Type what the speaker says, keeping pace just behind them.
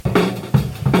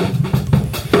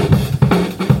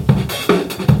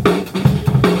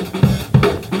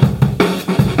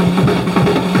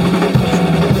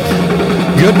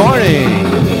morning.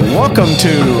 Welcome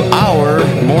to our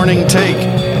morning take.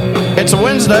 It's a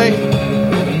Wednesday.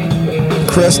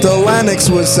 Crystal Lennox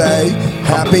would say,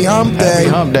 Happy Hump Day. Happy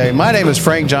Hump Day. My name is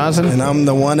Frank Johnson. And I'm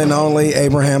the one and only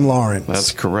Abraham Lawrence.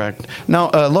 That's correct.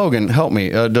 Now, Logan, help me.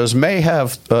 Does May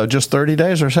have just 30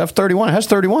 days or have 31? It has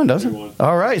 31, doesn't it?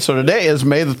 All right. So today is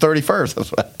May the 31st.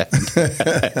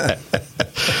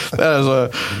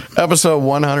 That is episode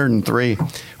 103.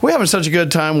 We're having such a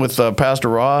good time with Pastor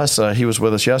Ross. He was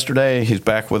with us yesterday. He's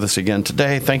back with us again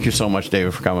today. Thank you so much,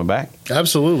 David, for coming back.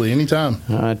 Absolutely. Anytime.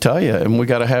 I tell you. And we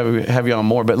got to have you on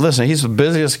more. But listen, he's the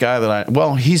busiest guy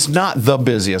he's not the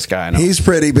busiest guy I know. He's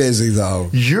pretty busy,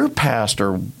 though. Your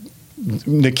pastor,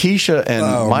 Nikisha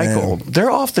and Michael, man.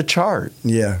 They're off the chart.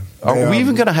 Yeah. Are we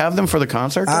even going to have them for the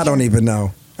concert? I don't even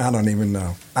know. I'll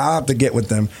have to get with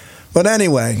them. But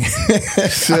anyway,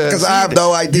 because I have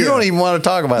no idea. You don't even want to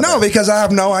talk about that. No, because I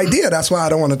have no idea. That's why I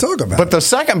don't want to talk about it. But the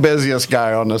second busiest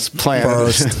guy on this planet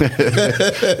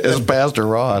is Pastor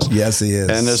Ross. Yes, he is.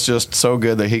 And it's just so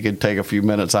good that he could take a few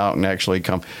minutes out and actually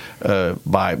come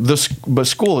by. But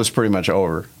school is pretty much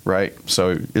over, right?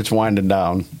 So it's winding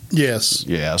down. Yes.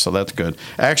 Yeah, so that's good.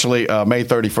 Actually, May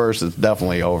 31st is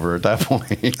definitely over at that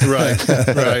point.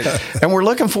 Right. And we're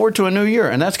looking forward to a new year.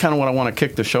 And that's kind of what I want to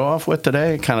kick the show off with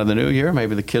today, kind of the new year.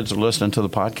 Maybe the kids are listening to the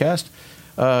podcast.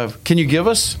 Can you give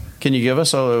us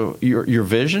your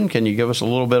vision? Can you give us a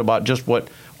little bit about just what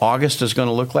August is going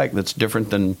to look like that's different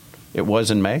than it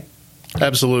was in May?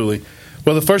 Absolutely.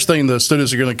 Well, the first thing the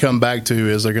students are going to come back to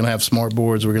is they're going to have smart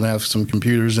boards. We're going to have some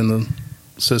computers in the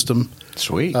system.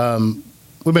 Sweet.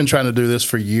 We've been trying to do this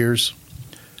for years.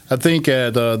 I think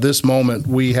at this moment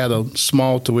we had a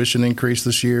small tuition increase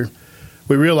this year.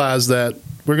 We realized that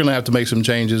we're going to have to make some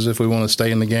changes if we want to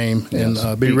stay in the game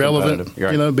and be relevant,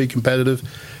 right. Be competitive.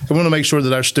 And we want to make sure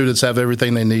that our students have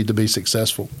everything they need to be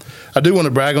successful. I do want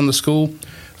to brag on the school.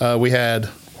 We had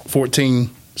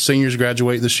 14 seniors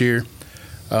graduate this year.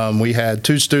 We had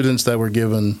 2 students that were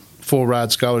given full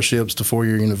ride scholarships to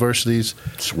 4-year universities.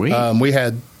 Sweet. We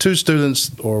had 2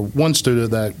 students or 1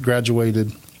 student that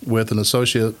graduated with an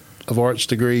Associate of Arts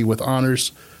degree with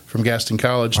honors from Gaston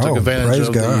College, took advantage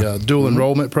of the dual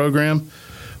enrollment program,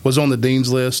 was on the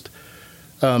dean's list.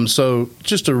 So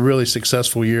just a really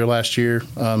successful year last year.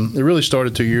 It really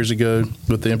started 2 years ago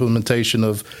with the implementation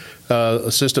of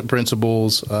assistant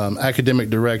principals, academic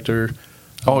director.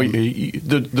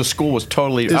 The school was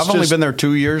totally – I've only been there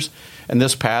 2 years, and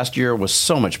this past year was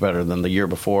so much better than the year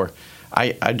before.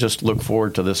 I just look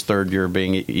forward to this third year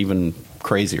being even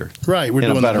crazier. Right. We're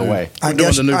doing a better way. I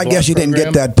guess you didn't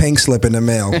get that pink slip in the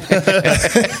mail.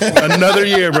 Another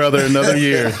year, brother. Another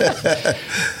year.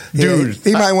 Dude.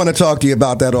 He might want to talk to you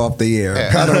about that off the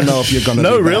air. I don't know if you're going to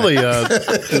No,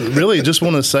 really, just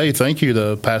want to say thank you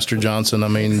to Pastor Johnson. I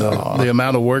mean, the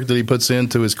amount of work that he puts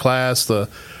into his class, the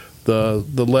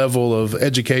level of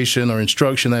education or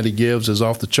instruction that he gives is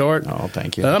off the chart. Oh,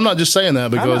 thank you. And I'm not just saying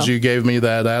that because you gave me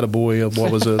that attaboy of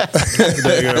what was it,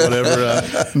 or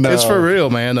whatever. No. It's for real,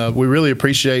 man. We really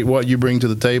appreciate what you bring to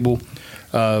the table.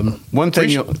 One thing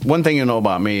you know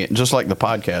about me, just like the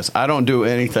podcast, I don't do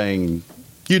anything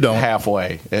you don't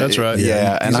halfway. That's right.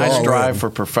 Yeah, and I strive in. for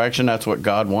perfection. That's what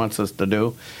God wants us to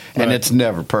do, and it's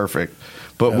never perfect.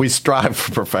 But we strive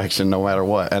for perfection no matter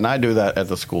what. And I do that at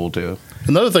the school, too.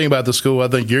 Another thing about the school I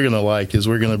think you're going to like is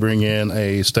we're going to bring in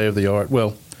a state-of-the-art,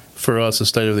 well, for us, a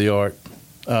state-of-the-art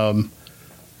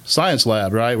science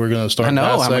lab, right? We're going to start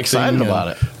I'm excited about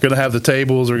it. We're going to have the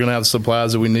tables. We're going to have the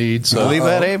supplies that we need. So believe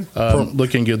that, Abe?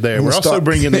 Looking good there. We're also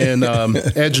bringing in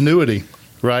Edgenuity,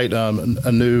 right?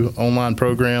 A new online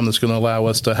program that's going to allow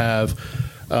us to have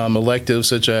electives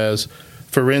such as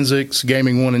forensics,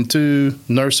 gaming 1 and 2,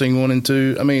 nursing 1 and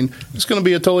 2. I mean, it's going to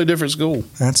be a totally different school.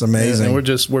 That's amazing.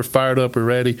 And we're fired up, we're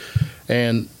ready.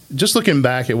 And just looking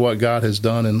back at what God has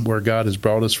done and where God has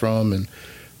brought us from and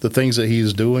the things that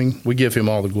he's doing, we give him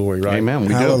all the glory, right? Amen.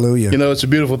 We Hallelujah. do. You know, it's a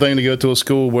beautiful thing to go to a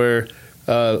school where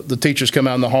the teachers come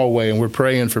out in the hallway and we're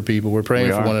praying for people. We're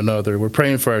praying for one another. We're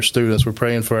praying for our students. We're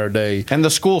praying for our day. And the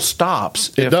school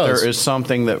stops if there is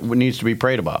something that needs to be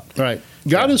prayed about. Right.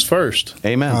 God is first.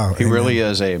 Amen. He really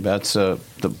is, Abe. That's the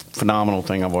phenomenal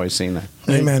thing I've always seen there.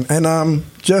 Amen. And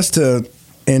just to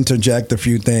interject a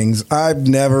few things, I've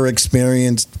never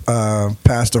experienced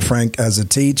Pastor Frank as a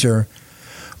teacher.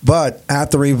 But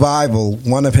at the revival,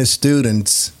 one of his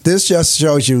students, this just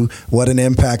shows you what an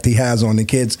impact he has on the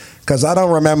kids. Because I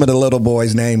don't remember the little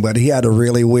boy's name, but he had a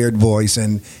really weird voice.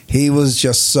 And he was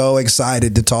just so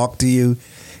excited to talk to you.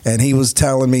 And he was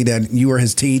telling me that you were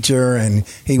his teacher. And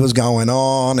he was going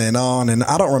on. And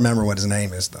I don't remember what his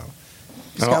name is, though.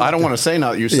 I don't want to say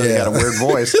now that you said he had a weird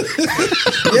voice.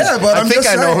 Yeah, but I think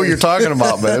I know who you're talking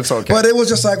about, but it's okay. But it was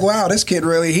just like, wow, this kid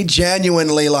he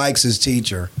genuinely likes his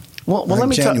teacher. Well, let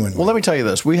me tell you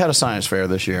this. We had a science fair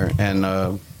this year, and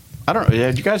I don't know.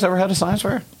 Had you guys ever had a science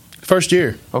fair? First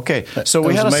year. Okay, so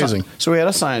we had amazing. So we had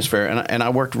a science fair, and I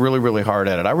worked really, really hard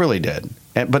at it. I really did.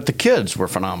 But the kids were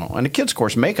phenomenal, and the kids, of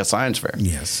course, make a science fair.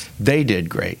 Yes, they did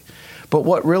great. But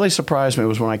what really surprised me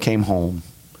was when I came home,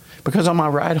 because on my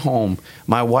ride home,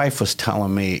 my wife was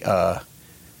telling me,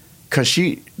 because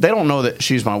they don't know that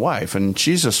she's my wife, and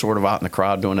she's just sort of out in the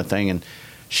crowd doing a thing, and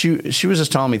she was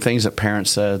just telling me things that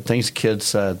parents said, things kids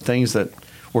said, things that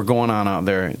were going on out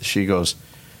there. She goes,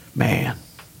 man,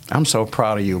 I'm so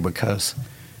proud of you because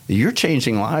you're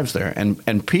changing lives there,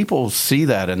 and people see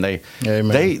that, and they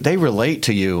relate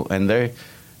to you, and they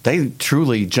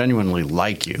truly, genuinely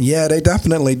like you. Yeah, they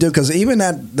definitely do. Because even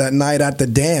that night at the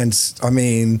dance, I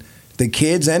mean, the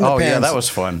kids and the parents. Oh, yeah, that was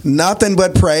fun. Nothing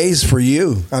but praise for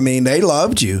you. I mean, they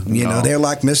loved you. You know, they're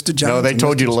like Mr. Johnson. No, they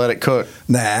told you to let it cook.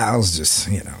 Nah, I was just,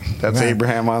 That's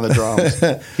Abraham on the drums.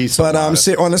 But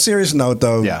on a serious note,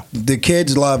 though, the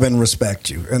kids love and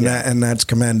respect you, and that's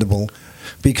commendable,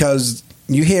 because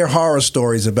you hear horror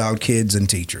stories about kids and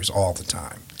teachers all the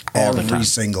time. Every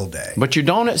single day. But you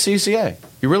don't at CCA.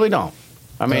 You really don't.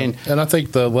 I mean, and I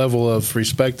think the level of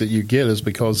respect that you get is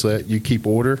because that you keep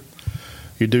order.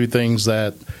 You do things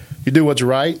that you do what's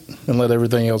right and let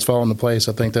everything else fall into place.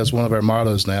 I think that's one of our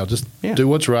mottos now. Just do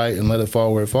what's right and let it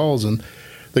fall where it falls. And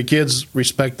the kids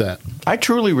respect that. I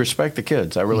truly respect the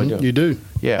kids. I really do. You do.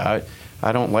 Yeah.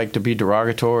 I don't like to be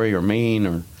derogatory or mean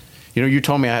or. You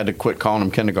told me I had to quit calling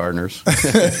them kindergartners.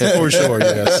 For sure,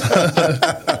 yes.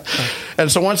 And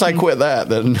so once I quit that,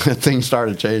 then things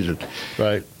started changing.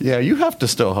 Right. Yeah, you have to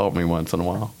still help me once in a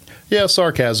while. Yeah,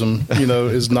 sarcasm,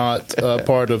 is not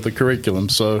part of the curriculum.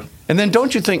 So. And then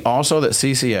don't you think also that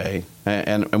CCA,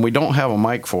 and we don't have a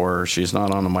mic for her, she's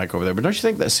not on the mic over there, but don't you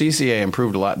think that CCA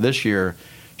improved a lot this year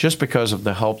just because of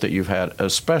the help that you've had,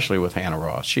 especially with Hannah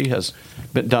Ross? She has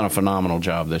done a phenomenal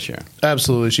job this year.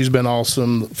 Absolutely. She's been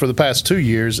awesome for the past 2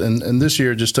 years, and this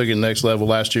year just took it next level.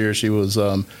 Last year she was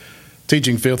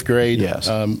teaching 5th grade. Yes.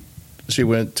 She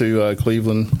went to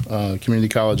Cleveland Community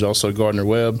College, also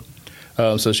Gardner-Webb.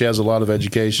 So she has a lot of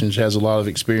education. She has a lot of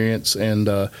experience. And,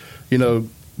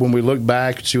 when we look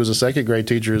back, she was a 2nd grade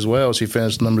teacher as well. She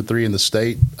finished number 3 in the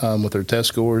state with her test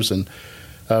scores, and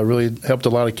really helped a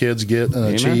lot of kids get and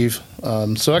achieve.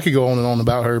 So I could go on and on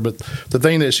about her, but the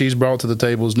thing that she's brought to the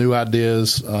table is new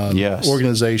ideas,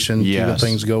 organization, keeping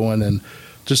things going, and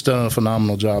just done a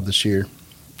phenomenal job this year.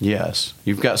 Yes.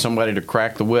 You've got somebody to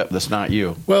crack the whip that's not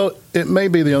you. Well, it may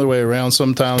be the other way around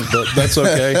sometimes, but that's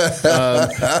okay.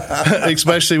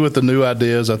 Especially with the new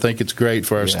ideas, I think it's great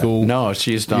for our school. No,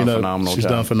 she's done a phenomenal job. She's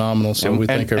done phenomenal, so we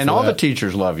thank her for that. And all the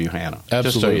teachers love you, Hannah.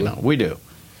 Absolutely. Just so you know. We do.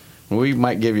 We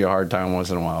might give you a hard time once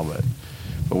in a while,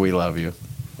 but we love you.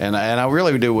 And I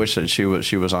really do wish that she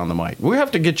was on the mic. We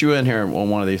have to get you in here on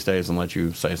one of these days and let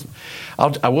you say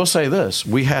something. I will say this.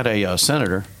 We had a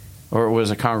senator, or it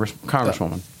was a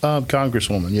congresswoman.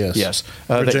 Congresswoman, yes. Yes.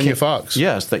 Virginia Fox.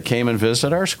 Yes, that came and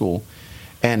visited our school.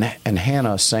 And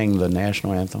Hannah sang the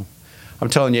national anthem. I'm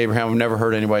telling you, Abraham, I've never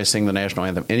heard anybody sing the national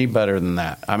anthem any better than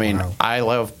that. I mean, wow. I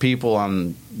love people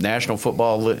on national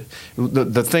football.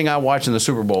 The thing I watch in the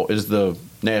Super Bowl is the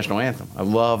national anthem. I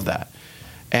love that.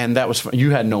 And that was fun. You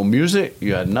had no music.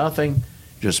 You had nothing.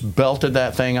 Just belted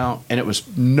that thing out. And it was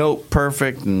note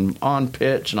perfect and on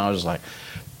pitch. And I was like,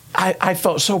 I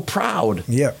felt so proud.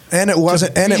 Yeah. And it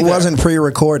wasn't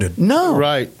pre-recorded. No.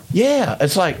 Right. Yeah.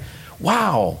 It's like,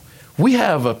 wow. We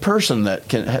have a person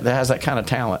that has that kind of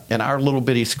talent in our little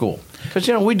bitty school. Because,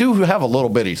 we do have a little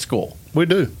bitty school. We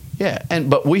do. Yeah,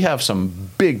 but we have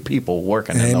some big people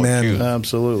working in those shoes.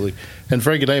 Absolutely. And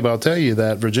Frankie Dave, I'll tell you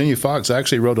that Virginia Fox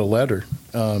actually wrote a letter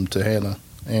to Hannah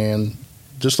and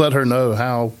just let her know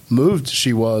how moved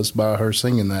she was by her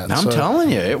singing that. I'm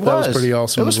telling you, that was pretty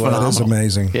awesome. It was phenomenal. That is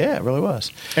amazing. Yeah, it really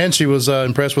was. And she was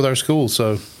impressed with our school.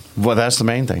 So, well, that's the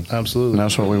main thing. Absolutely. And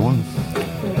that's what we want.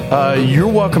 You're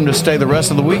welcome to stay the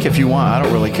rest of the week if you want. I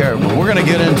don't really care. But we're going to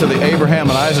get into the Abraham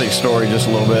and Isaac story just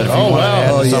a little bit. Oh,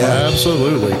 wow. Oh, yeah.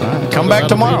 Absolutely. Right. Come back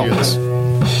tomorrow.